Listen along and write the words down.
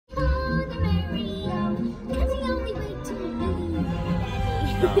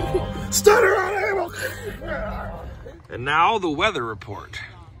No. Stutter unable. And now the weather report.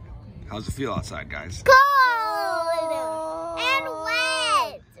 How's it feel outside, guys? Cold and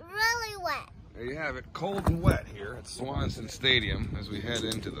wet. Really wet. There you have it, cold and wet here at Swanson Stadium as we head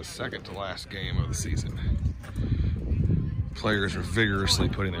into the second to last game of the season. Players are vigorously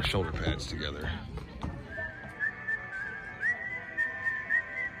putting their shoulder pads together.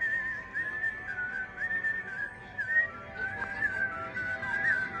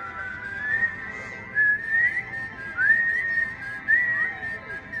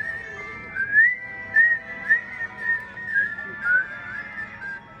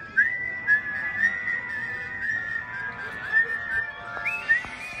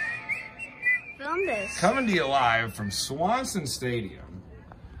 Coming to you live from Swanson Stadium.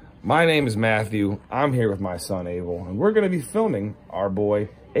 My name is Matthew. I'm here with my son Abel, and we're going to be filming our boy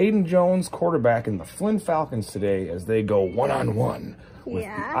Aiden Jones, quarterback in the Flinn Falcons today as they go one-on-one with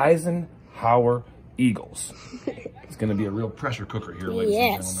the Eisenhower Eagles. It's going to be a real pressure cooker here, ladies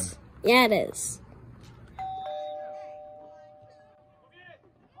and gentlemen. Yeah, it is.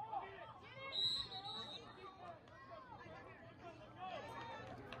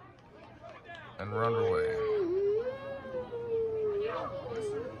 And run away.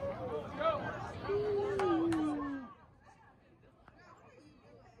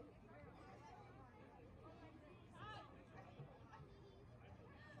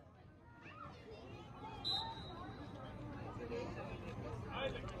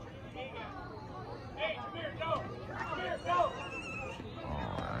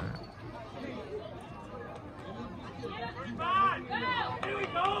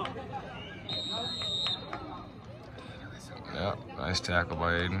 Yep, nice tackle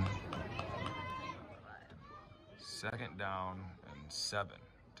by Aiden. Second down and 7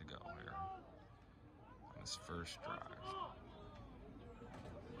 to go here on this first drive.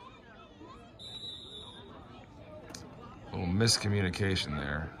 A little miscommunication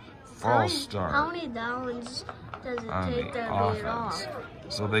there. False start. How many downs does it take to get it off?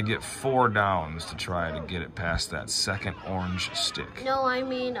 So they get 4 downs to try to get it past that second orange stick. No, I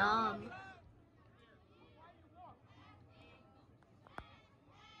mean, I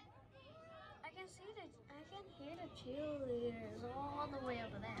can hear the cheerleaders all the way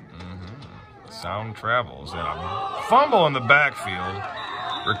over there. Sound travels. And a fumble in the backfield.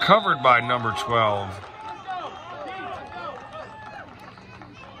 Recovered by number 12.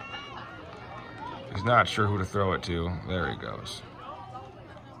 He's not sure who to throw it to. There he goes.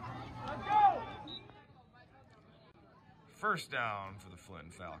 First down for the Flinn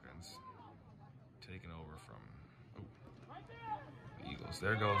Falcons. Taken over from the Eagles.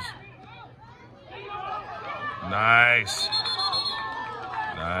 There goes. Nice.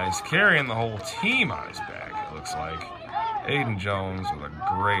 Nice. Carrying the whole team on his back, it looks like. Aiden Jones with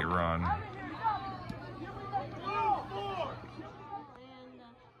a great run.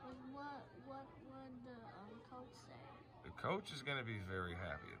 The coach is going to be very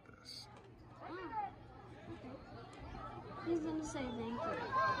happy at this. He's going to say thank you.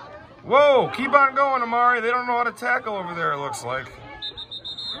 Whoa, keep on going, Amari. They don't know how to tackle over there, it looks like.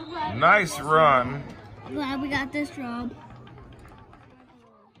 Nice run. I'm glad we got this job.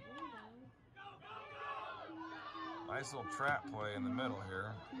 Nice little trap play in the middle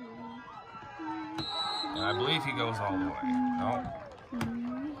here. And I believe he goes all the way. No.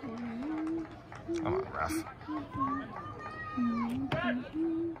 Come on, ref.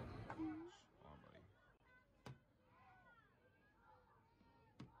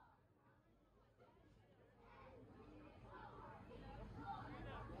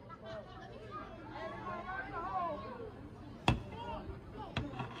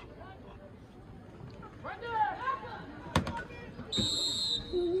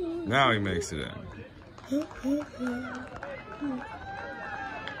 Now he makes it in.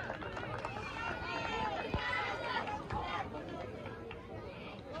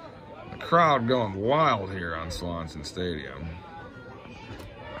 The crowd going wild here on Swanson Stadium.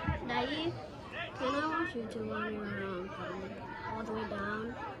 Daddy, can I want you to run around all the way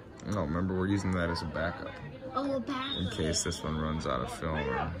down? No, remember we're using that as a backup. Oh, a backup. In case this one runs out of film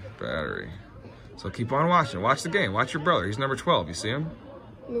or battery. So keep on watching. Watch the game. Watch your brother. He's number 12. You see him?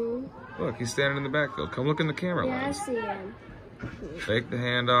 No. Look, he's standing in the backfield. Come look in the camera lens. I see him. Fake the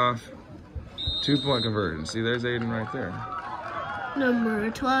handoff. 2-point conversion. See, there's Aiden right there. Number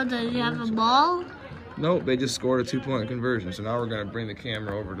 12, does he have a ball? Nope, they just scored a 2-point conversion. So now we're going to bring the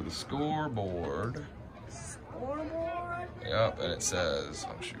camera over to the scoreboard. Scoreboard? Yep, and it says,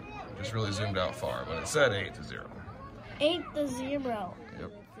 oh shoot, just really zoomed out far, but it said 8-0. 8-0.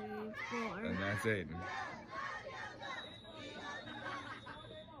 Yep. And that's Aiden.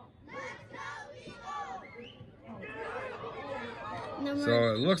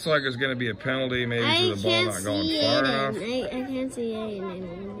 So it looks like there's going to be a penalty, maybe for the ball not going far enough. I can't see Aiden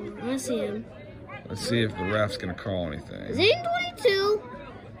anymore. I see him. Let's see if the ref's going to call anything. Is Aiden 22?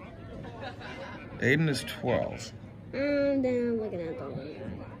 Aiden is 12. Then I'm looking at the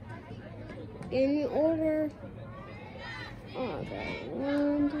one. Game over. Oh, okay.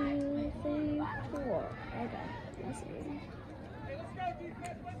 1, 2, 3, 4. Okay. That's easy.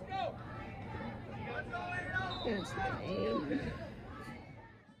 That's Aiden.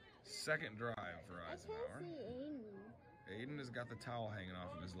 Second drive for Eisenhower. Aiden has got the towel hanging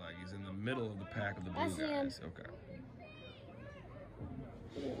off of his leg. He's in the middle of the pack of the blue guys. Okay.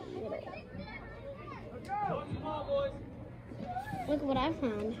 Look what I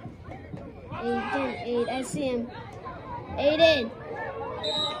found. Aiden. I see him. Aiden.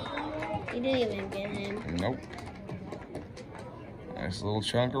 He didn't even get him. Nope. Nice little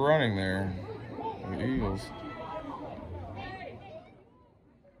chunk of running there. The Eagles.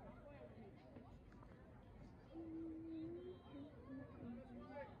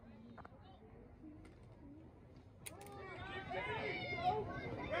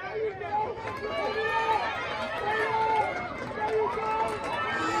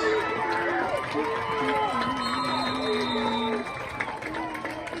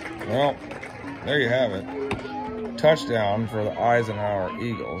 Well, there you have it. Touchdown for the Eisenhower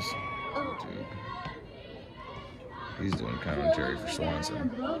Eagles. Dude. He's doing commentary for Swanson.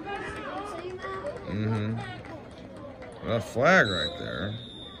 That flag right there.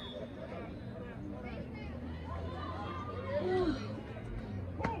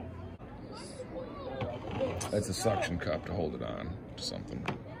 That's a suction cup to hold it on to something.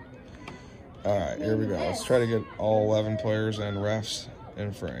 All right, here we go. Let's try to get all 11 players and refs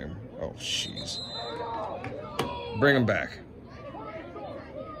in frame. Oh, jeez. Bring them back.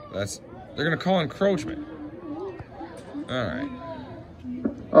 They're gonna call encroachment. All right.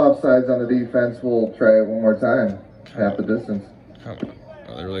 Offsides on the defense. We'll try it one more time. Half the distance. Come on.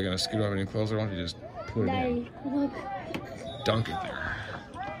 Are they really gonna scoot up any closer? Why don't you just put it in? Dunk it there.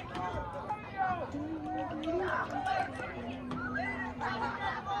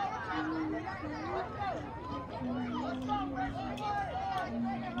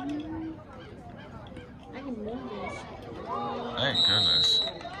 Thank goodness.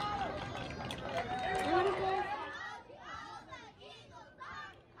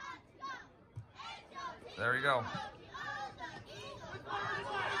 There we go.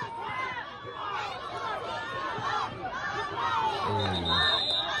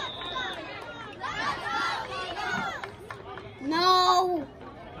 No,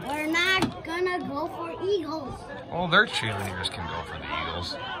 we're not gonna go for Eagles. Oh, their cheerleaders can go for the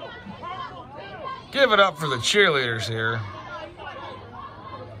Eagles. Give it up for the cheerleaders here.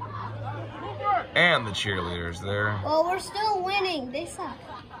 And the cheerleaders there. Well, we're still winning. They suck.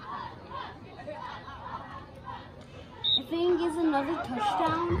 If Aiden gets another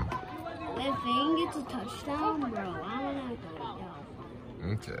touchdown, if Aiden gets a touchdown, bro, I'm not gonna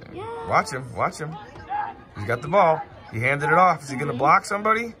go. Okay. Yeah. Watch him. Watch him. He's got the ball. He handed it off. Is he gonna block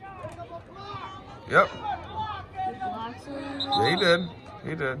somebody? Yep. He blocks him. Yeah, he did.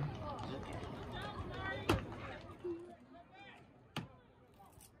 He did.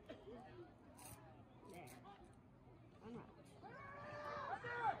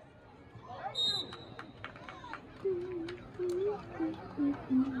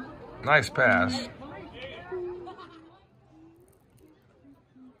 Nice pass.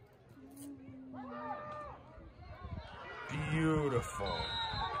 Beautiful.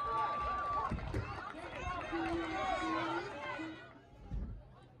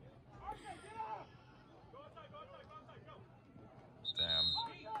 Damn.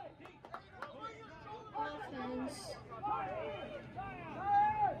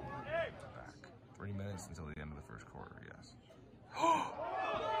 Back. 3 minutes until the end of the first quarter, yes.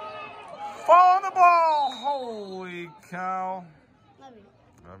 Fall on the ball! Holy cow. Love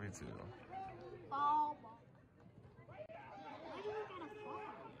you. Love you too. Ball. Why do we gotta fall?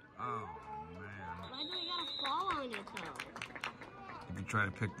 Oh, man. Why do we gotta fall on it though? If you try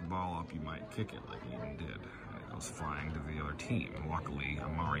to pick the ball up, you might kick it like Aiden did. And it goes flying to the other team. Luckily,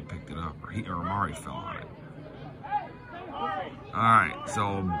 Amari picked it up, or Amari fell on it. Alright,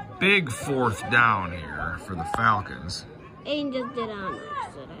 so big 4th down here for the Falcons. Aiden just did on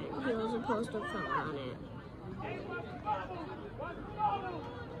accident. He was supposed to fall on it.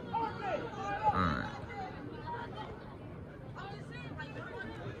 Alright.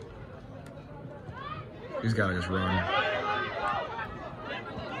 He's gotta just run.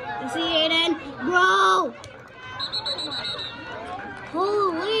 You see Aiden? Bro!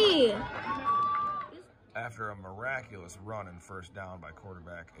 Holy! After after a miraculous run and first down by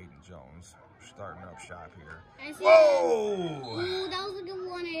quarterback Aiden Jones. Starting up shop here. Whoa! Ooh, that was a good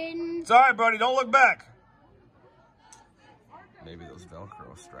one, Aiden. Sorry, buddy. Don't look back. Maybe those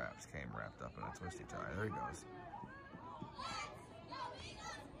Velcro straps came wrapped up in a twisty tie. There he goes.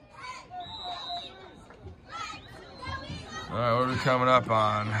 All right, what are we coming up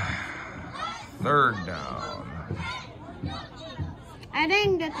on? Third down. I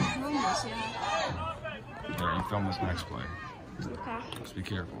didn't get to film this yet. There, you film this next play. Okay. Just be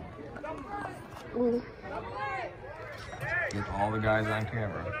careful. Ooh. Get all the guys on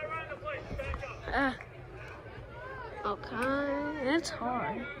camera. Okay, it's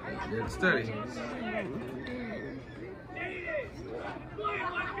hard. Get steady.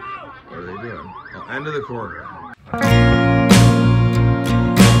 What are they doing? Oh, end of the quarter.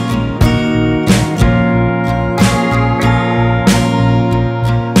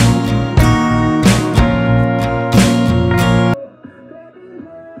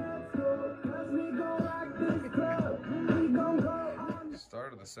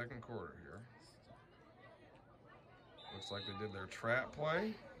 Start of the second quarter here. Looks like they did their trap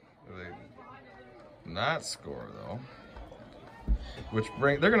play. They not score though.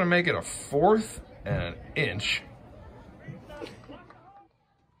 They're gonna make it a 4th and an inch.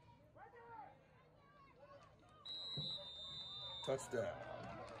 Touchdown.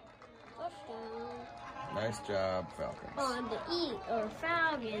 Touchdown. Nice job, Falcons. On the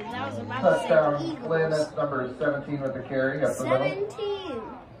Falcons. I was about Touchdown, to say the Eagles. Flinn, that's number 17 with the carry up the middle. 17.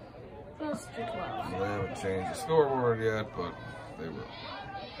 Close to 12. They haven't changed the scoreboard yet, but they will.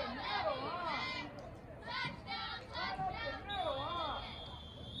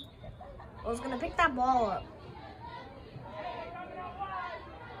 I was gonna pick that ball up.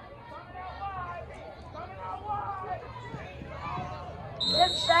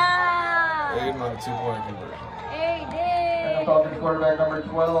 Touchdown! Aiden on a 2-point conversion. And the Aiden! Falcons quarterback number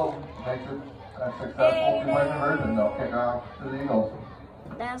 12 makes it a successful 2-point conversion. They'll kick off to the Eagles.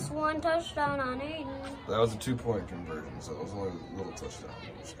 That's one touchdown on Aiden. That was a 2-point conversion, so it was only a little touchdown.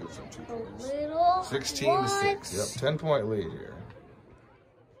 Just gives them 2 points. Little 16 to 6. Yep, 10-point lead here.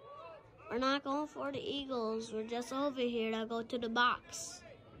 We're not going for the Eagles. We're just over here to go to the box.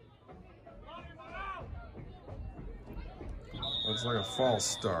 Looks like a false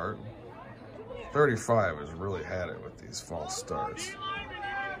start. 35 has really had it with these false starts.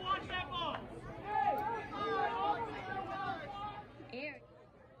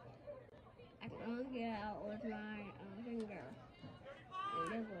 I can get out with my finger.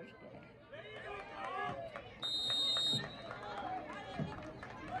 And that was good.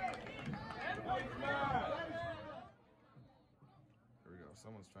 Here we go.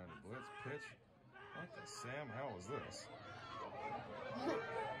 Someone's trying to blitz pitch. What the Sam hell is this?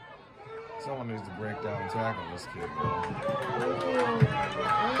 Someone needs to break down and tackle this kid, bro.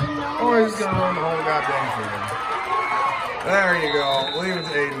 Oh, he's gonna run the whole goddamn field. There you go. Leave it to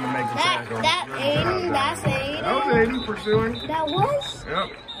Aiden to make the tackle. That's Aiden. That was Aiden pursuing. That was? Yep.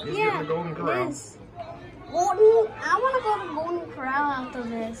 He's getting the Golden Corral. Golden. I want to go to Golden Corral after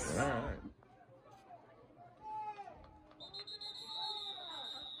this. All right.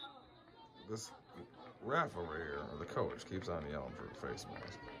 This ref over here, or the coach, keeps on yelling for a face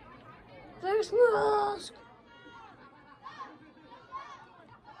mask. Face mask.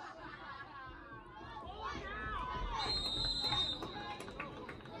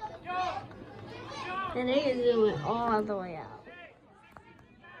 And they can do it all the way out. Oh,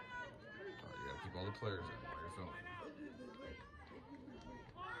 you gotta keep all the players in while you're filming.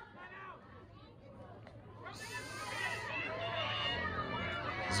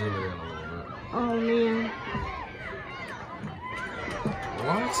 Zoom it in a little bit. Oh man.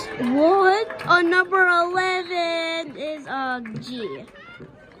 What? What? Number 11 is a G.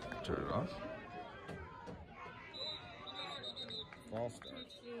 Turn it off. False start.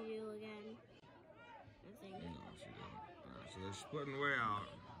 You again. I think. No, she didn't. All right, so they're splitting way out.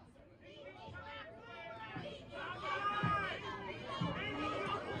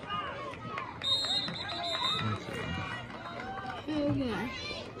 Okay.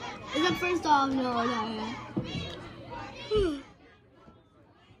 Is it first off? No, not yet.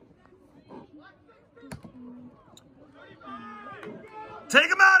 Take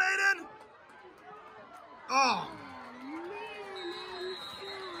him out, Aiden! Oh!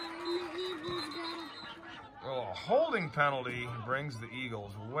 Well, a holding penalty brings the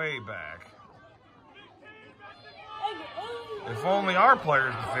Eagles way back. If only our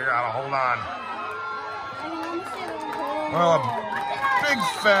players could figure out how to hold on. Well, a big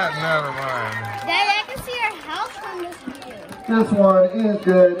fat never mind. Daddy, I can see your house from this view. This one is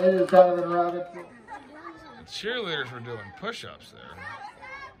good. It is Donovan Robinson. cheerleaders were doing push-ups there.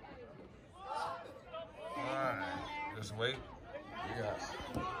 All right, just wait. We got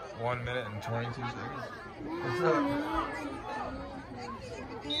 1 minute and 22 seconds. What's up?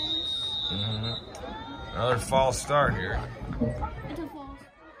 Another false start here. It's a false.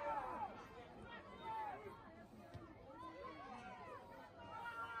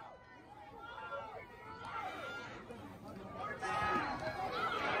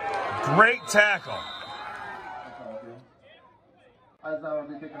 Great tackle. Eisenhower will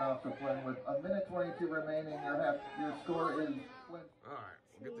be kicking off to Flinn with 1:22 remaining. Your score is Flinn. All right,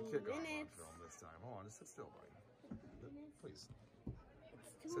 we'll get the kickoff on film this time. Hold on, just sit still, buddy. Please.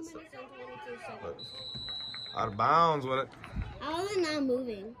 It's 2 minutes and 22 seconds. Out of bounds with it. How is it not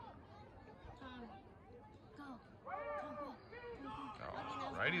moving? Go.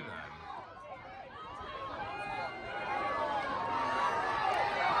 Oh, righty then.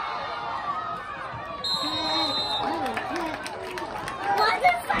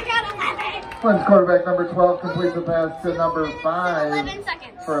 Flynn's quarterback number 12 completes the pass to number 5 11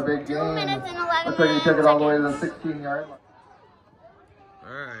 seconds. for a big gain. 2 minutes and 11 Looks like he took it all the way to the 16-yard line.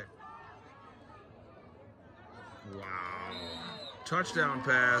 All right. Wow. Touchdown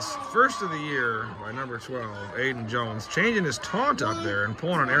pass, first of the year by number 12, Aiden Jones, changing his taunt up there and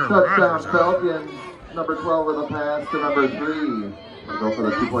pulling an Aaron Rodgers Touchdown out. Falcons, number 12 with a pass to number 3. We'll go for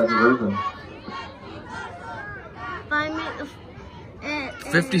the 2-point conversion. 5 minutes.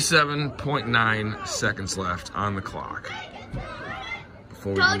 57.9 seconds left on the clock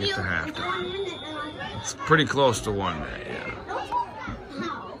before we can get to halftime. It's pretty close to 1 minute, yeah.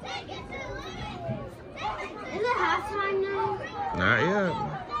 Is it halftime now? Not yet.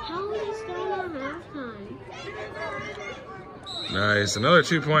 How are we still on halftime? Nice. Another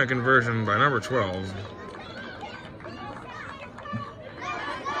 2-point conversion by number 12.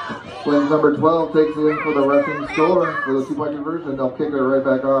 Flynn's number 12 takes it in for the rushing score for the 2-point conversion. They'll kick it right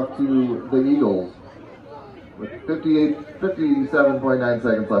back off to the Eagles with 57.9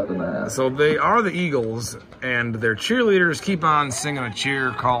 seconds left in the half. So they are the Eagles, and their cheerleaders keep on singing a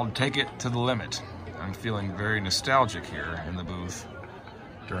cheer called "Take It to the Limit." I'm feeling very nostalgic here in the booth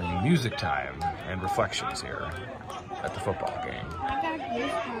during music time and reflections here at the football game. I got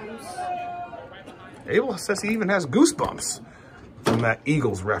goosebumps. Abel says he even has goosebumps from that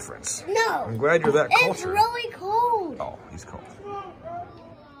Eagles reference. No. I'm glad you're that cultured. It's really cold. Oh, he's cold. And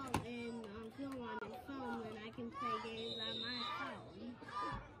film on his phone and I can play games on my phone.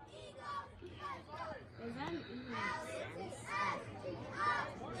 Does that make sense?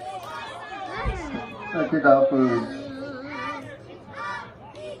 That kickoff is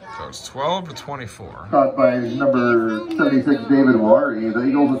So it's 12 to 24. caught by number 76, David Wari. The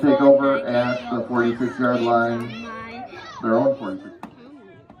Eagles will take over at the 46-yard line. Their own 46.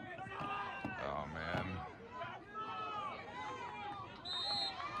 Oh, man.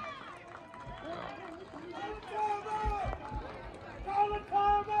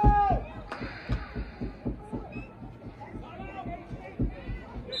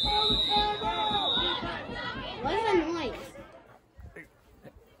 What's the noise?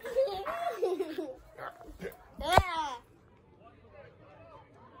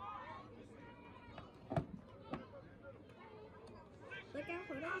 Look out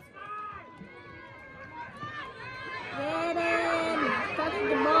for that. Get in. Touch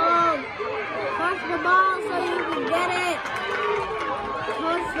the ball. Touch the ball so you can get it.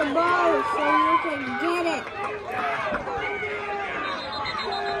 Touch the ball so you can get it.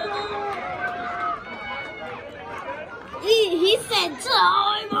 He said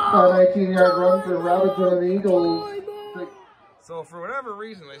time. A 19-yard run for Robinson and the Eagles. So for whatever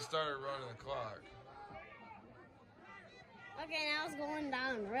reason, they started running the clock. Okay, now it's going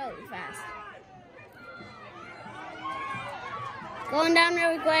down really fast. Going down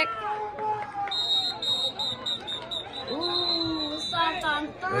really quick. Ooh, stopped on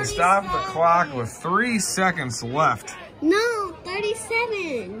 30 They stopped the clock with 3 seconds left. No,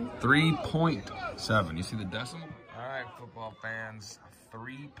 37. 3.7. You see the decimal? All right, football fans.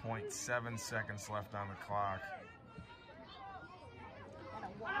 3.7 seconds left on the clock.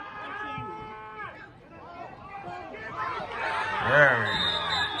 There we go.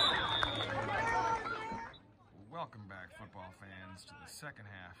 Welcome back, football fans, to the second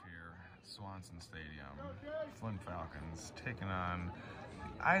half here at Swanson Stadium. Flinn Falcons taking on the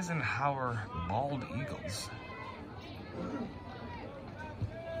Eisenhower Bald Eagles.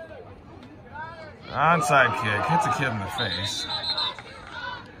 Onside kick hits a kid in the face.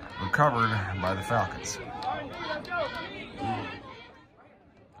 Recovered by the Falcons. Oh.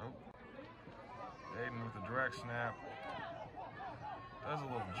 Aiden with the direct snap. Does a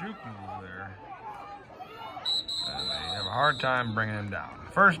little juke move there. hard time bringing him down.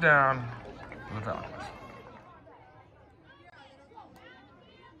 First down for the Falcons.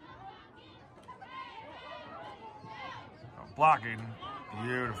 Blocking,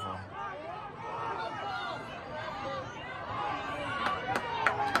 beautiful.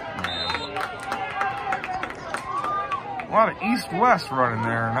 Man. A lot of east-west running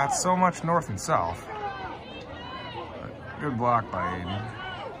there, not so much north and south. But good block by Aiden.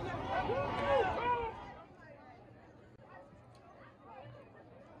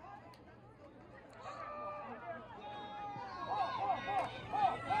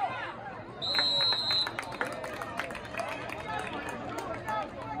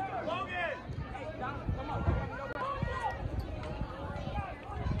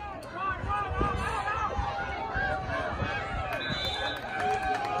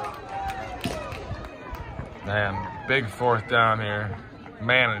 Man, big fourth down here,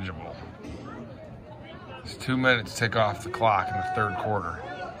 manageable. It's 2 minutes to take off the clock in the third quarter.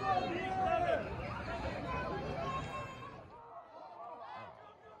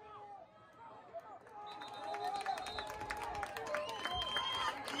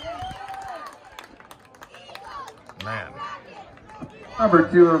 Man.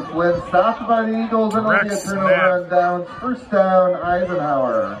 Number 2 of Flinn stopped by the Eagles and only a turnover on downs. First down,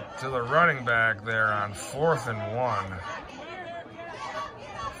 Eisenhower. To the running back there on 4th and 1.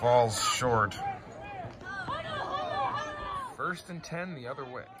 Falls short. 1st and 10 the other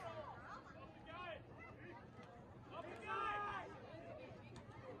way.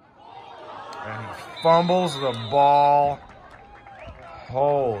 And he fumbles the ball.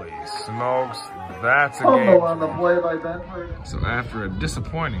 Holy smokes, that's a game. On the play by Benford. So after a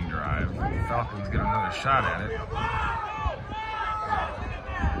disappointing drive, the Falcons get another shot at it.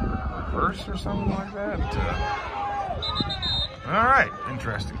 Reverse or something like that. All right,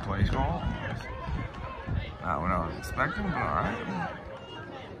 interesting play call. Not what I was expecting, but all right.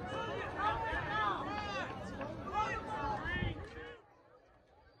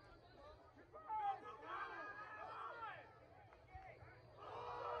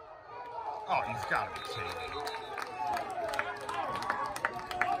 Oh, you've got to be kidding me.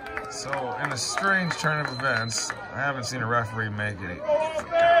 So, in a strange turn of events, I haven't seen a referee make it, for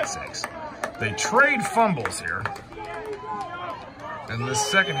God's sakes. They trade fumbles here. And this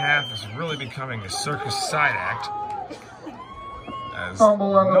second half is really becoming a circus side act. As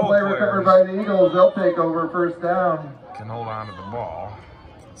fumble on the play recovered by the Eagles. They'll take over first down. Can hold on to the ball.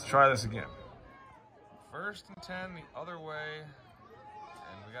 Let's try this again. 1st and 10 the other way.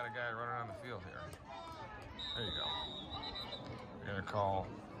 And we got a guy running on the field here. There you go. We're going to call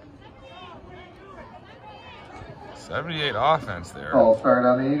 78 offense there. Ball start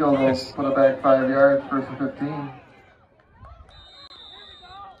on the Eagles. Nice. We'll put it back 5 yards, 1st and 15.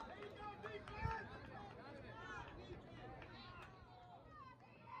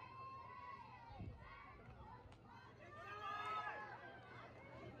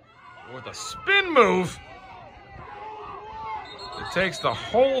 With a spin move. It takes the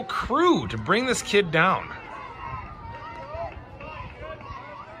whole crew to bring this kid down.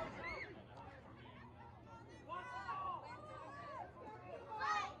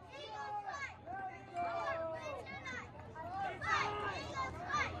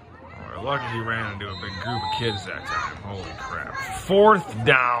 We're lucky he ran into a big group of kids that time. Holy crap. 4th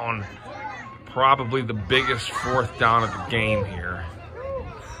down. Probably the biggest 4th down of the game here.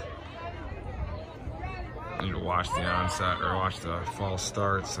 I need to watch the onside or watch the false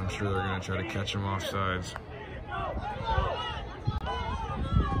starts. I'm sure they're going to try to catch him off sides.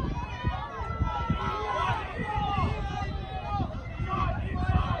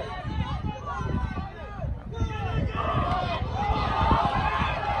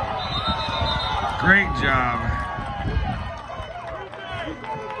 Great job.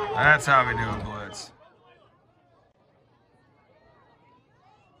 That's how we do a blitz.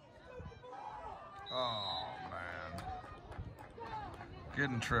 Oh, man.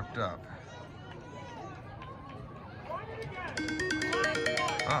 Getting tripped up.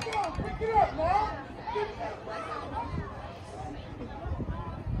 Oh.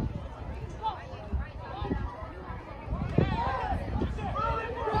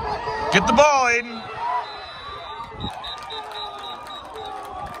 Get the ball, Aiden.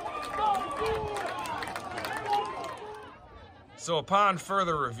 So upon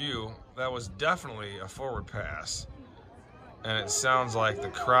further review, that was definitely a forward pass. And it sounds like the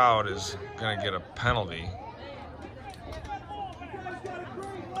crowd is going to get a penalty.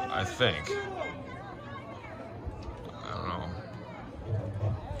 I think. I don't know.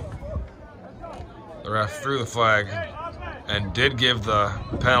 The ref threw the flag and did give the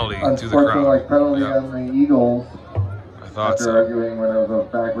penalty to the crowd. Unsportsmanlike penalty on the Eagles. I thought after so. arguing when it was a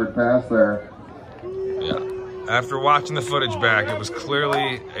backward pass there. Yeah. After watching the footage back, it was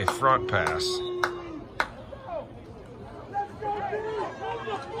clearly a front pass.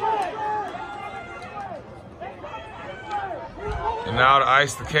 And now to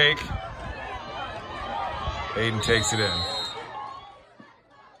ice the cake, Aiden takes it in.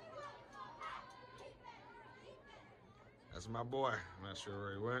 That's my boy. I'm not sure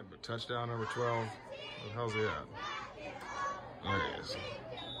where he went, but touchdown number 12. Where the hell's he at? There he is.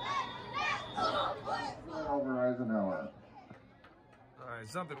 Over Eisenhower. All right,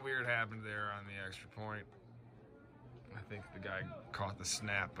 something weird happened there on the extra point. I think the guy caught the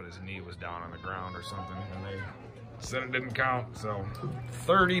snap, but his knee was down on the ground or something, and they said it didn't count. So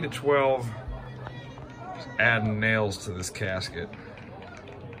 30-12, just adding nails to this casket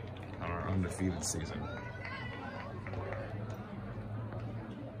on our undefeated season.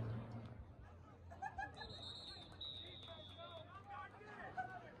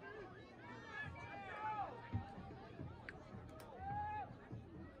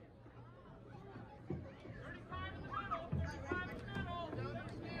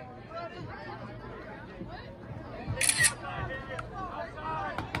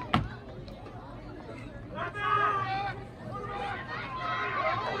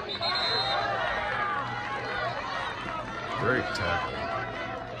 Great tackle.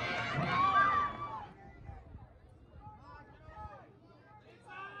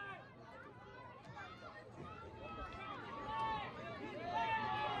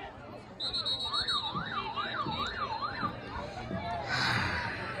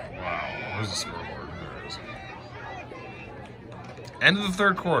 Wow, there's the scoreboard. There it is. End of the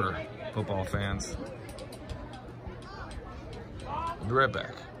third quarter, football fans. We'll be right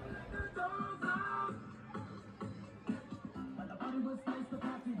back.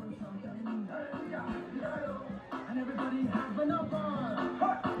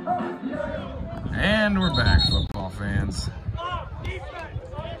 And we're back, football fans.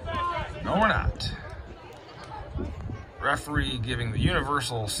 No, we're not. Referee giving the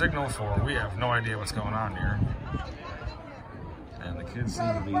universal signal for we have no idea what's going on here. And the kids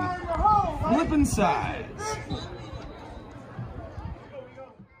seem to be flipping sides.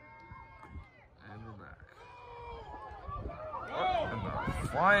 And we're back. What in the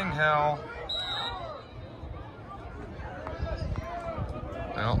flying hell?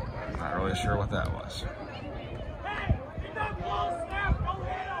 Well, not really sure what that was.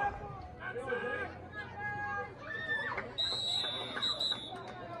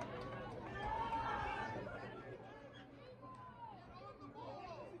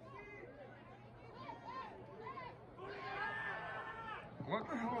 What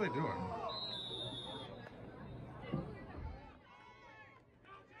the hell are they doing?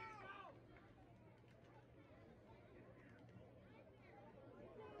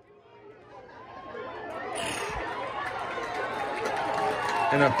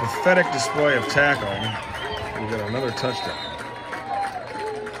 In a pathetic display of tackling, we got another touchdown.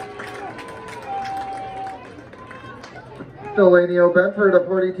 Delaney Benford, a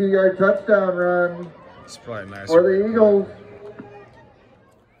 42-yard touchdown run It's probably nice for the Eagles.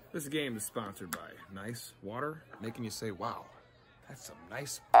 This game is sponsored by Nice Water, making you say, wow, that's some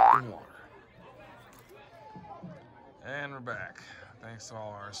nice water. And we're back. Thanks to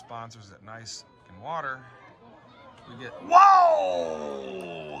all our sponsors at Nice and Water. We get,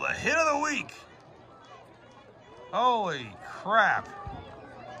 whoa, the hit of the week. Holy crap.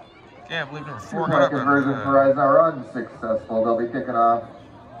 Can't believe number 4 got up. Conversion for Eisenhower unsuccessful. They'll be kicking off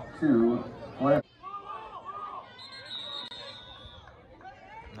to Flinn.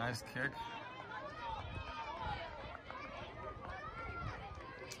 Nice kick.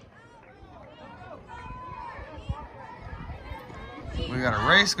 We got a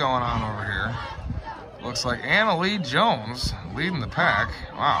race going on over here. Looks like Anna Lee Jones leading the pack.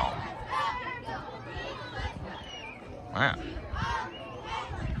 Wow. Man.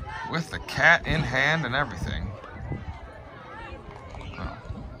 With the cat in hand and everything. Well,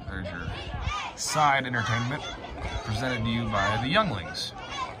 there's your side entertainment presented to you by the Younglings.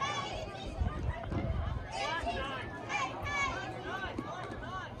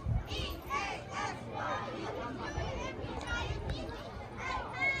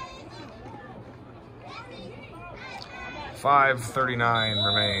 .539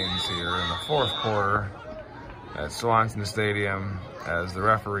 remains here in the fourth quarter at Swanson Stadium as the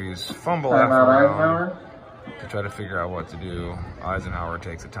referees fumble after around to try to figure out what to do. Eisenhower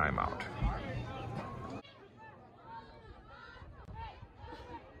takes a timeout.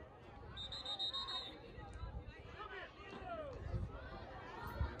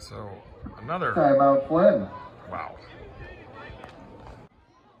 So another timeout, Flinn. Wow.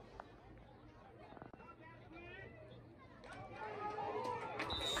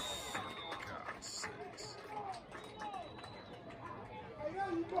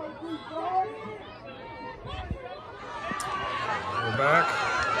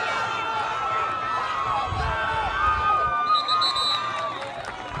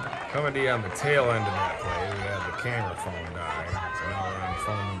 Coming to you on the tail end of that play, we had the camera phone die, so now we're on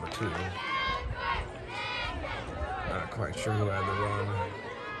phone number 2. Not quite sure who had the run.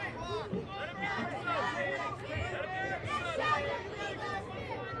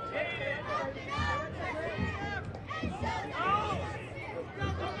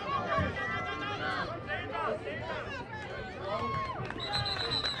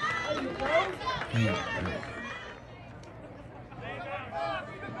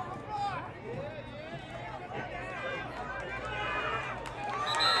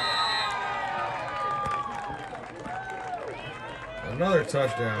 Another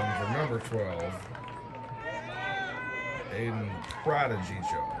touchdown for number 12, Aiden Prodigy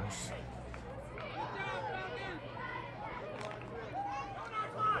Jones.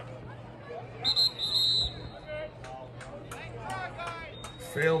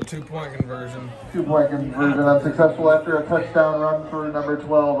 Failed 2-point conversion. 2-point conversion unsuccessful after a touchdown run for number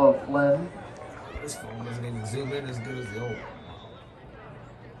 12 of Flinn. This phone doesn't even zoom in as good as the old one.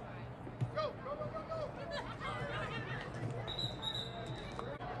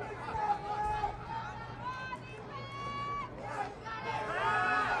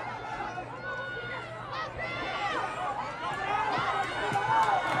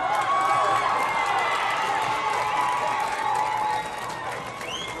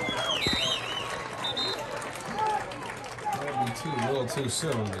 A little too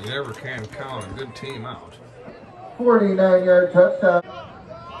soon, but you never can count a good team out. 49-yard touchdown.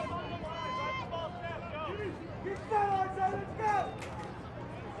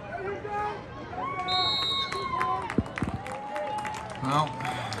 Well,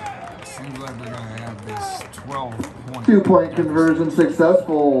 it seems like we're going to have this 12-point. 2-point conversion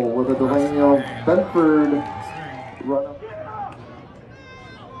successful with a Delaney Bedford run up.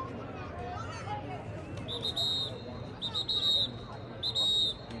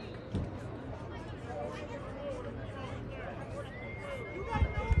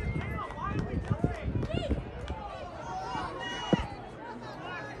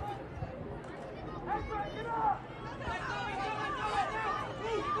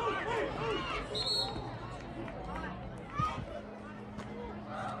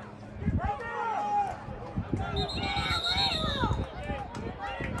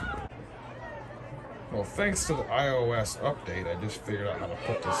 Well, thanks to the iOS update, I just figured out how to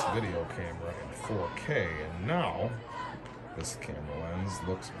put this video camera in 4K, and now this camera lens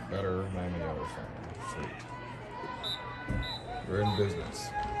looks better than the other phone. Sweet. We're in business.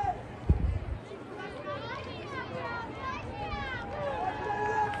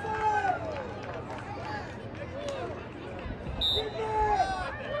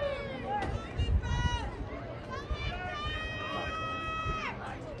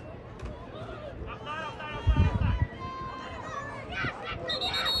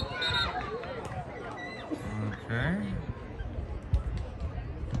 Okay.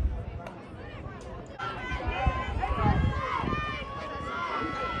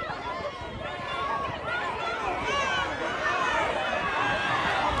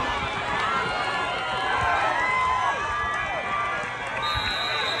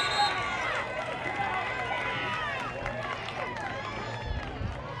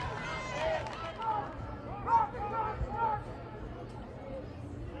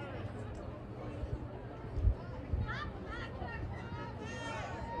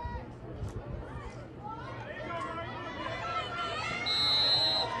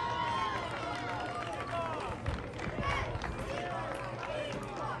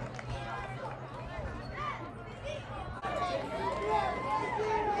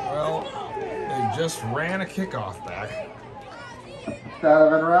 Just ran a kickoff back.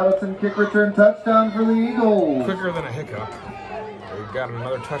 Donovan Robinson kick return touchdown for the Eagles. Quicker than a hiccup. We've got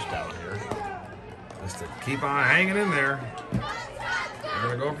another touchdown here. Just to keep on hanging in there.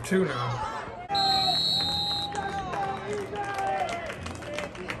 We're going to go for 2 now.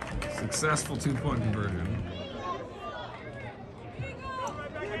 Successful 2-point conversion.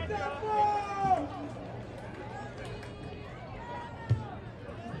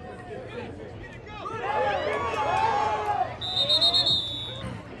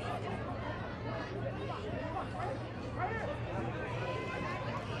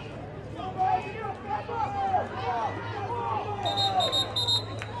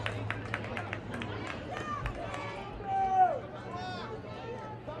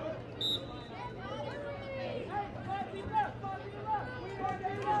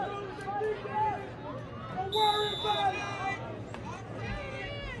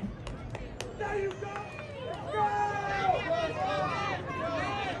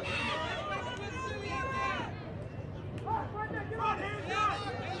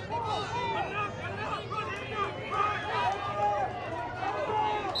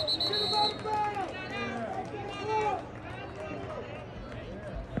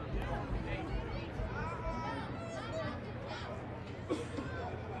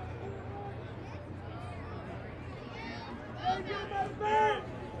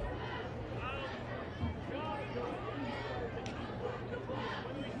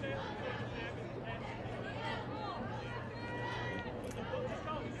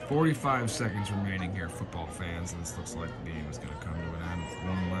 "45 seconds remaining here, football fans, and this looks like the game is going to come to an end with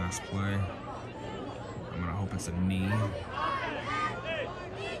one last play. I'm going to hope it's a knee.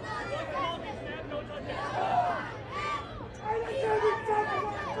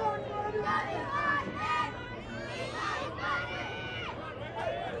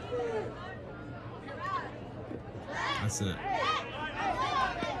 That's it.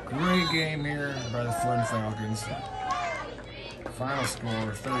 Great game here by the Flinn Falcons. Final score,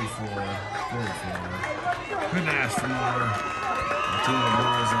 34-44. Couldn't ask for more. A team of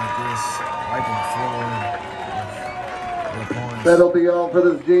boys like this, wiping the floor with points. That'll be all for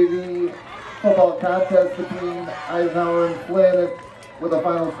this JV football contest between Eisenhower and Flinn, with a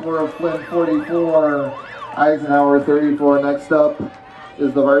final score of Flinn 44, Eisenhower 34. Next up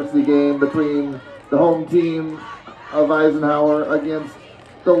is the varsity game between the home team of Eisenhower against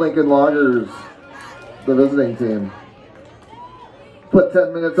the Lincoln Loggers, the visiting team. Put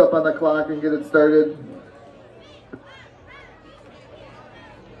 10 minutes up on the clock and get it started.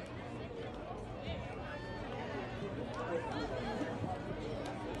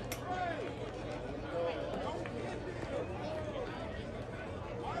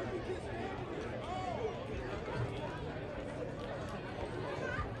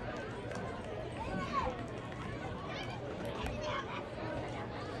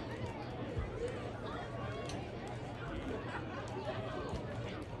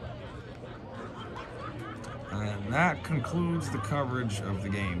 And that concludes the coverage of the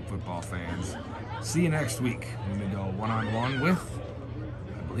game, football fans. See you next week when we go one-on-one with,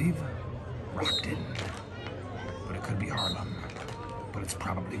 I believe, Rockton. But it could be Harlem. But it's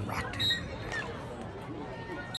probably Rockton.